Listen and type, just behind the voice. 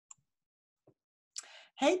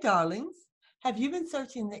Hey, darlings, have you been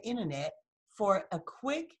searching the internet for a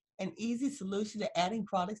quick and easy solution to adding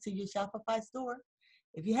products to your Shopify store?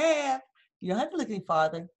 If you have, you don't have to look any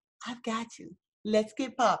farther. I've got you. Let's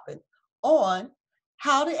get popping on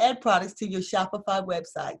how to add products to your Shopify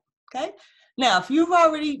website. Okay. Now, if we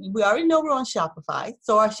already know we're on Shopify,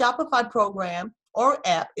 so our Shopify program or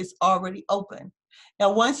app is already open.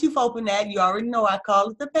 Now, once you've opened that, you already know I call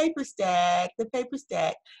it the paper stack. The paper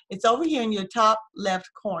stack. It's over here in your top left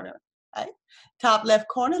corner. Okay? Top left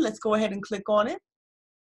corner, let's go ahead and click on it.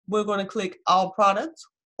 We're going to click all products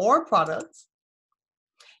or products.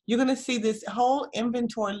 You're going to see this whole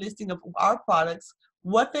inventory listing of our products,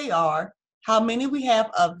 what they are, how many we have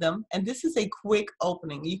of them, and this is a quick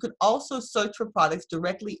opening. You can also search for products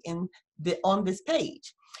directly on this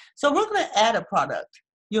page. So we're going to add a product.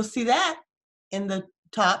 You'll see that in the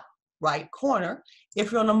top right corner. If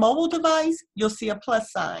you're on a mobile device, you'll see a plus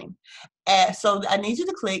sign. So I need you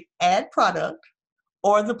to click Add Product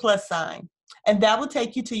or the plus sign, and that will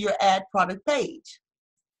take you to your Add Product page.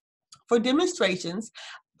 For demonstrations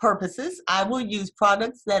purposes, I will use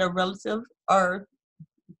products that are relative or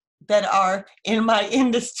that are in my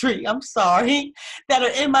industry. I'm sorry, that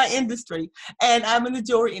are in my industry. And I'm in the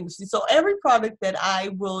jewelry industry. So every product that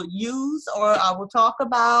I will use or I will talk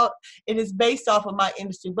about, it is based off of my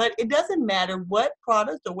industry. But it doesn't matter what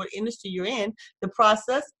product or what industry you're in, the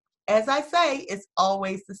process, as I say, is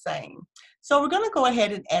always the same. So we're going to go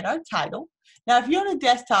ahead and add our title. Now, if you're on a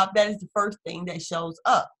desktop, that is the first thing that shows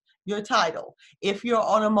up, your title. If you're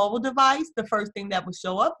on a mobile device, the first thing that will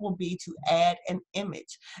show up will be to add an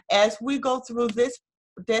image. As we go through this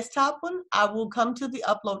desktop one, I will come to the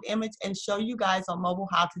upload image and show you guys on mobile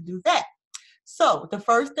how to do that. So the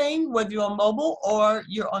first thing, whether you're on mobile or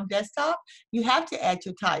you're on desktop, you have to add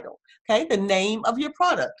your title, okay? The name of your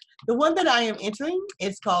product. The one that I am entering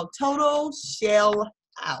is called Total Shell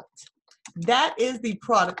Out. That is the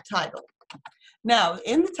product title. Now,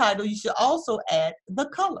 in the title, you should also add the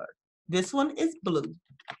color. This one is blue.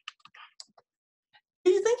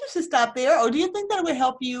 Do you think you should stop there, or do you think that it would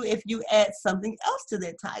help you if you add something else to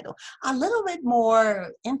that title? A little bit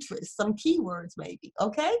more interest, some keywords maybe,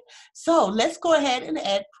 okay? So let's go ahead and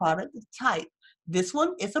add product type. This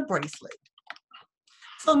one is a bracelet.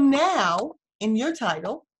 So now, in your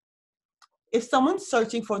title, if someone's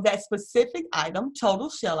searching for that specific item, total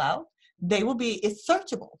shell out, it's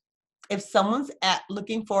searchable. If someone's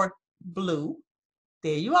looking for blue,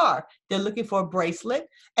 there you are. They're looking for a bracelet.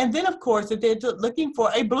 And then, of course, if they're looking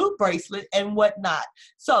for a blue bracelet and whatnot.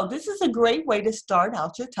 So this is a great way to start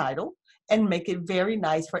out your title and make it very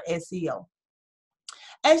nice for SEO.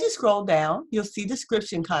 As you scroll down, you'll see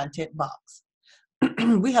description content box.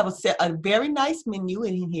 We have a very nice menu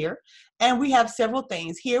in here, and we have several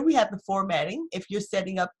things. Here we have the formatting, if you're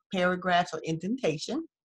setting up paragraphs or indentation,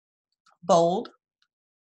 bold,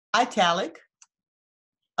 italic,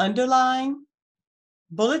 underline,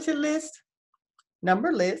 bulleted list,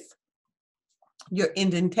 number list, your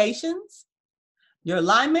indentations, your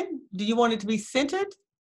alignment. Do you want it to be centered,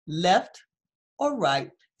 left, or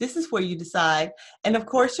right? This is where you decide. And of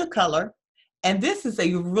course, your color. And this is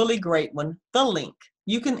a really great one, the link.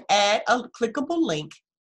 You can add a clickable link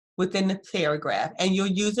within the paragraph, and you'll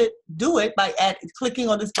do it by clicking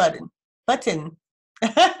on this button.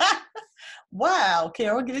 Wow,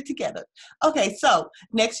 Carol, get it together. Okay, so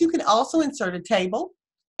next you can also insert a table,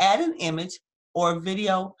 add an image or a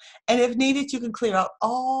video, and if needed, you can clear out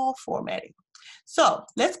all formatting. So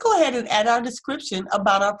let's go ahead and add our description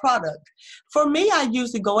about our product. For me, I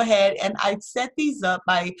usually go ahead and I set these up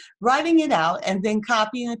by writing it out and then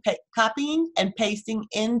copying and pasting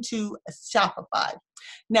into Shopify.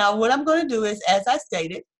 Now, what I'm going to do is, as I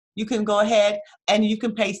stated, you can go ahead and you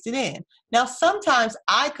can paste it in. Now, sometimes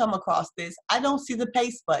I come across this. I don't see the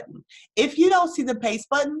paste button. If you don't see the paste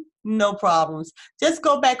button, no problems. Just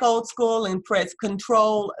go back old school and press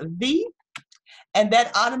Control V, and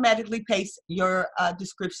that automatically pastes your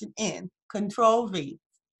description in. Control V.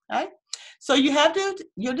 All right? So you have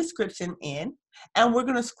your description in, and we're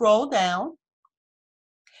going to scroll down,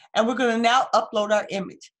 and we're going to now upload our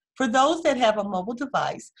image. For those that have a mobile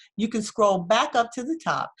device, you can scroll back up to the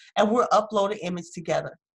top, and we'll upload an image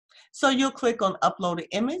together. So you'll click on Upload an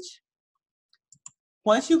Image.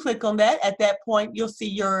 Once you click on that, at that point, you'll see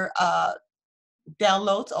your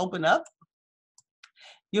downloads open up.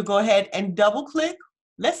 You'll go ahead and double click.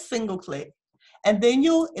 Let's single click. And then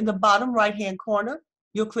in the bottom right-hand corner,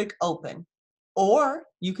 you'll click Open. Or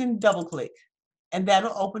you can double click, and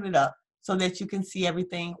that'll open it up so that you can see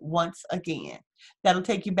everything once again. That'll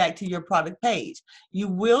take you back to your product page. You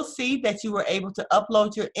will see that you were able to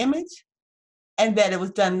upload your image and that it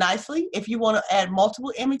was done nicely. If you want to add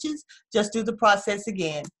multiple images, just do the process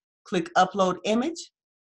again. Click Upload Image.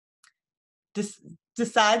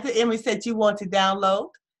 Decide the image that you want to download.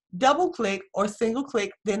 Double click or single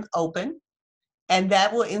click, then open, and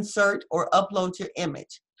that will insert or upload your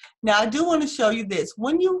image. Now, I do want to show you this.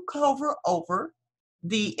 When you hover over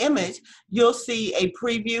the image, you'll see a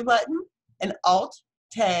preview button, an alt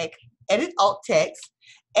tag, edit alt text,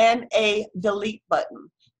 and a delete button.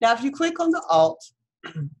 Now, if you click on the alt,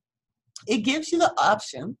 it gives you the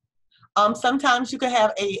option. Sometimes you can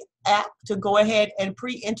have a app to go ahead and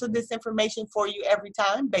pre-enter this information for you every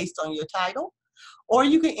time based on your title, or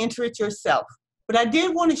you can enter it yourself. But I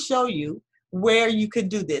did want to show you where you could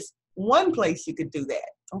do this. One place you could do that,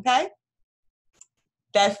 okay?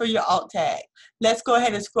 That's for your alt tag. Let's go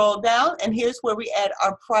ahead and scroll down, and here's where we add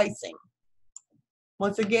our pricing.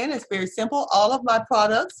 Once again, it's very simple. All of my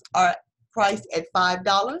products are priced at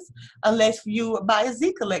 $5 unless you buy a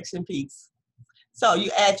Z collection piece. So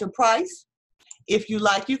you add your price. If you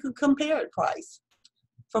like, you can compare it price.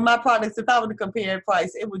 For my products, if I were to compare it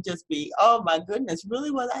price, it would just be, oh my goodness, really,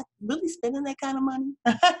 was I really spending that kind of money?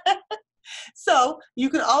 So you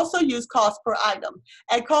can also use cost per item.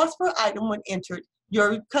 At cost per item, when entered,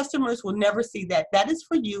 your customers will never see that. That is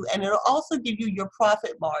for you, and it'll also give you your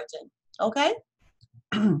profit margin, okay?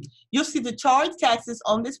 You'll see the charge taxes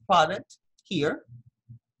on this product here.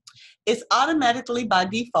 It's automatically by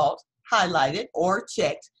default highlighted or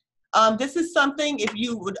checked. This is something if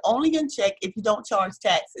you would only uncheck if you don't charge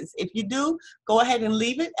taxes. If you do, go ahead and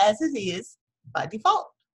leave it as it is by default.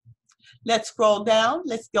 Let's scroll down.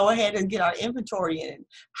 Let's go ahead and get our inventory in.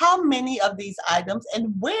 How many of these items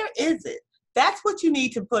and where is it? That's what you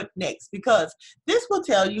need to put next, because this will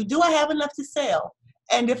tell you, do I have enough to sell?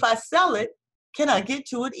 And if I sell it, can I get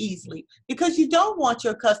to it easily? Because you don't want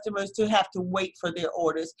your customers to have to wait for their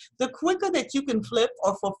orders. The quicker that you can flip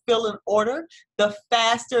or fulfill an order, the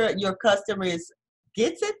faster your customers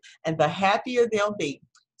gets it and the happier they'll be.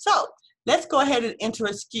 So let's go ahead and enter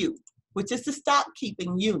a SKU, which is the stock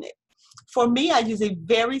keeping unit. For me, I use a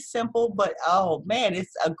very simple, but oh man,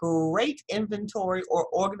 it's a great inventory or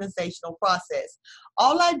organizational process.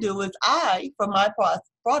 All I do is for my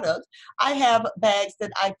product, I have bags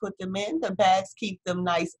that I put them in. The bags keep them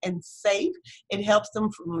nice and safe. It helps them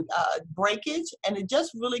from breakage, and it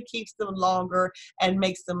just really keeps them longer and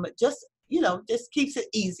makes them just keeps it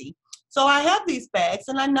easy. So I have these bags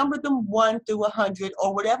and I number them 1 through 100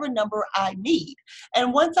 or whatever number I need.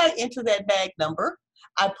 And once I enter that bag number,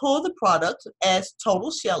 I pull the product as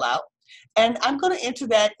total shell out, and I'm going to enter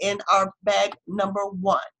that in our bag number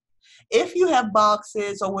 1. If you have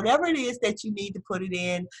boxes or whatever it is that you need to put it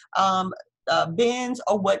in, bins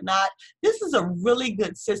or whatnot, this is a really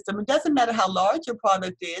good system. It doesn't matter how large your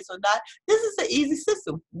product is or not. This is an easy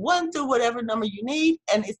system. 1 through whatever number you need,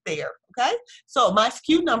 and it's there, okay? So my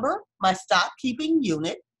SKU number, my stock keeping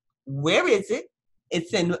unit, where is it?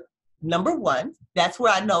 It's in number 1. That's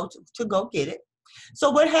where I know to go get it. So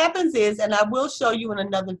what happens is, and I will show you in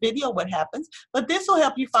another video what happens, but this will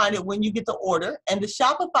help you find it when you get the order, and the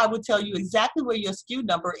Shopify will tell you exactly where your SKU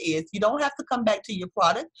number is. You don't have to come back to your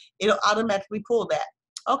product. It'll automatically pull that.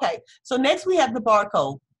 Okay, so next we have the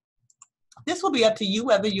barcode. This will be up to you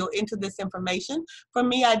whether you'll enter this information. For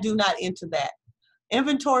me, I do not enter that.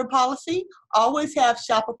 Inventory policy, always have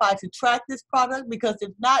Shopify to track this product, because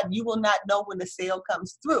if not, you will not know when the sale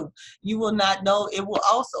comes through. You will not know. It will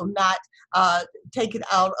also not take it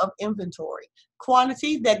out of inventory.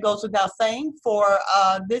 Quantity, that goes without saying. For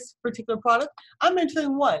this particular product, I'm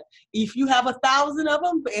entering 1. If you have 1,000 of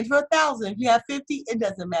them, enter 1,000. If you have 50, it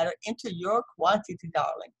doesn't matter. Enter your quantity,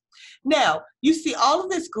 darling. Now, you see all of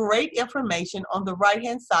this great information on the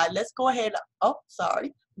right-hand side. Let's go ahead. Oh,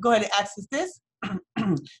 sorry. Go ahead and access this.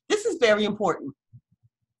 This is very important.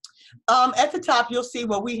 At the top, you'll see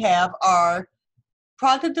where we have our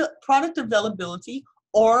product availability,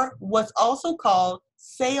 or what's also called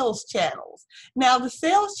sales channels. Now, the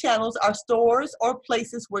sales channels are stores or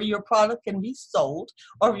places where your product can be sold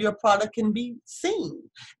or your product can be seen.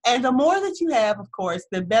 And the more that you have, of course,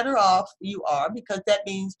 the better off you are, because that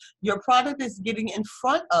means your product is getting in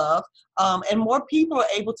front of, and more people are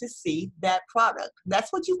able to see that product.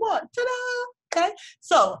 That's what you want. Ta-da! Okay,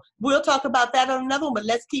 so we'll talk about that on another one, but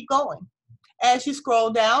let's keep going. As you scroll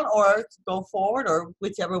down or go forward or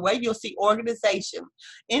whichever way, you'll see organization.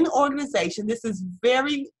 In organization, this is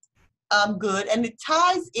very good, and it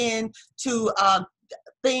ties in to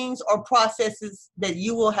things or processes that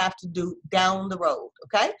you will have to do down the road,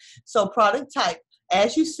 okay? So product type,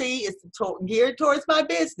 as you see, it's geared towards my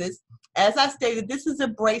business. As I stated, this is a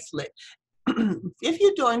bracelet. if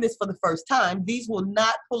you're doing this for the first time, these will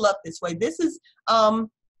not pull up this way. This is,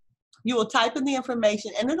 you will type in the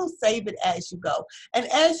information and it'll save it as you go. And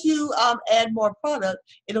as you add more product,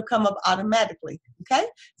 it'll come up automatically, okay?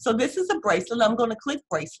 So this is a bracelet. I'm gonna click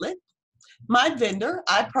bracelet. My vendor,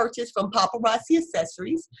 I purchased from Paparazzi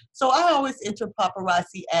Accessories. So I always enter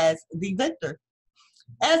Paparazzi as the vendor.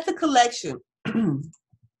 As the collection,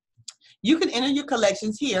 you can enter your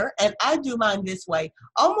collections here, and I do mine this way,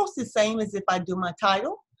 almost the same as if I do my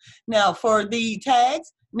title. Now for the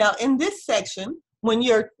tags, now in this section, when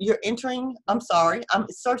you're entering, I'm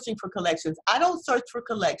searching for collections. I don't search for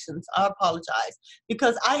collections, I apologize,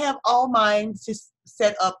 because I have all mine just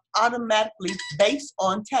set up automatically based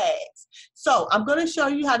on tags. So I'm going to show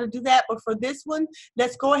you how to do that, but for this one,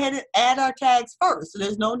 let's go ahead and add our tags first. So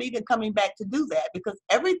there's no need in coming back to do that, because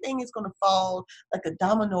everything is going to fall like a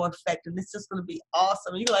domino effect, and it's just going to be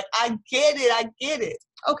awesome. You're like, I get it.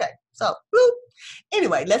 Okay, so whoop.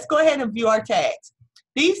 Anyway, let's go ahead and view our tags.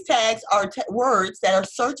 These tags are words that are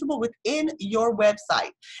searchable within your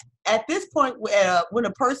website. At this point, when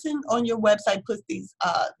a person on your website puts these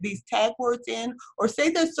tag words in, or say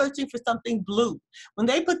they're searching for something blue, when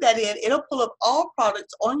they put that in, it'll pull up all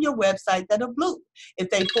products on your website that are blue. If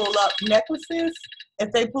they pull up necklaces,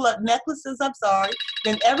 then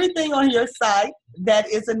everything on your site that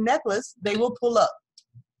is a necklace, they will pull up.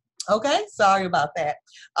 Okay, sorry about that.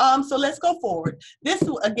 So let's go forward. This,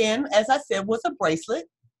 again, as I said, was a bracelet.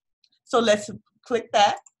 So let's click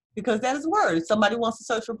that, because that is a word. If somebody wants to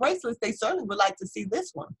search for bracelets, they certainly would like to see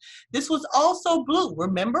this one. This was also blue,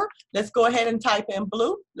 remember? Let's go ahead and type in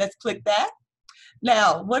blue. Let's click that.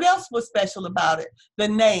 Now, what else was special about it? The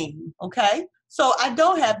name, okay? So I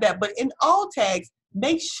don't have that, but in all tags,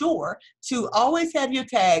 make sure to always have your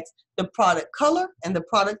tags, the product color and the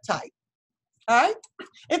product type. All right.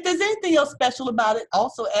 If there's anything else special about it,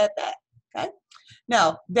 also add that. Okay.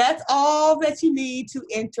 Now, that's all that you need to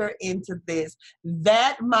enter into this.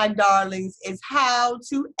 That, my darlings, is how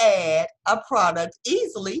to add a product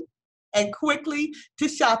easily and quickly to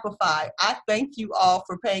Shopify. I thank you all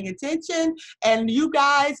for paying attention, and you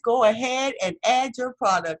guys go ahead and add your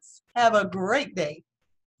products. Have a great day.